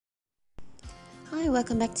Hi,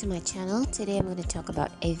 welcome back to my channel. Today I'm going to talk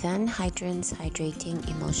about Avene Hydrance Hydrating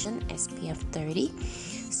Emulsion SPF 30.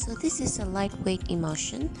 So this is a lightweight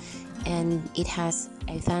emulsion and it has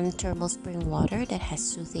Avene thermal spring water that has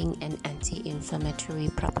soothing and anti-inflammatory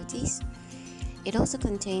properties. It also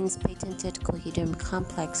contains patented cohedron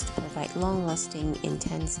complex to provide long-lasting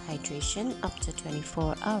intense hydration up to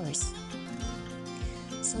 24 hours.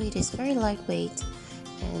 So it is very lightweight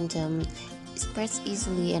and spreads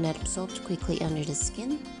easily and absorbs quickly under the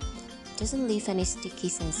skin. Doesn't leave any sticky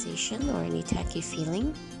sensation or any tacky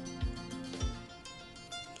feeling.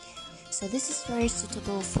 So this is very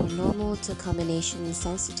suitable for normal to combination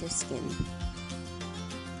sensitive skin.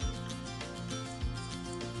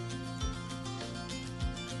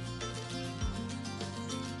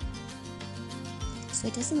 So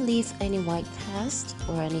it doesn't leave any white cast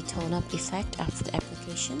or any tone up effect after the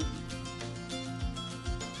application.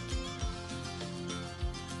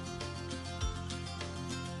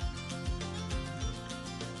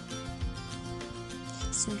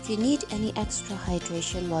 So if you need any extra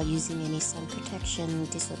hydration while using any sun protection,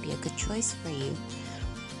 this will be a good choice for you.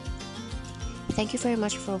 Thank you very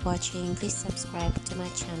much for watching. Please subscribe to my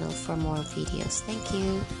channel for more videos. Thank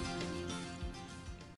you.